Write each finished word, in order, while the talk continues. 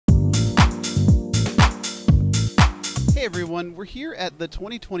Hey everyone, we're here at the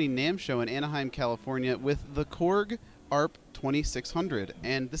 2020 Namm show in Anaheim, California with the Korg ARP2600,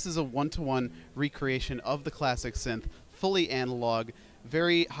 and this is a one-to-one recreation of the classic synth, fully analog,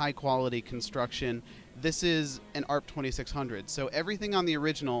 very high quality construction. This is an ARP2600, so everything on the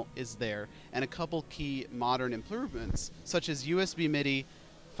original is there, and a couple key modern improvements, such as USB MIDI,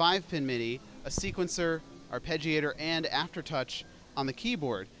 5-pin MIDI, a sequencer, arpeggiator, and aftertouch on the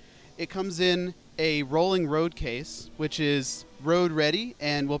keyboard. It comes in a rolling road case, which is road ready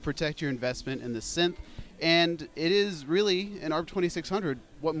and will protect your investment in the synth. And it is really an ARP2600.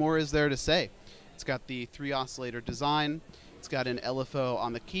 What more is there to say? It's got the 3 oscillator design. It's got an LFO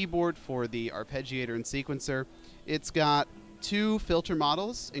on the keyboard for the arpeggiator and sequencer. It's got 2 filter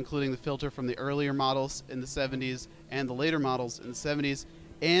models, including the filter from the earlier models in the 70s and the later models in the 70s,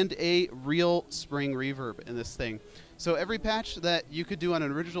 and a real spring reverb in this thing. So every patch that you could do on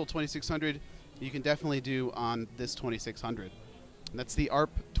an original 2600, you can definitely do on this 2600. And that's the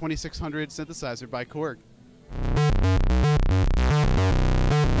ARP2600 synthesizer by Korg.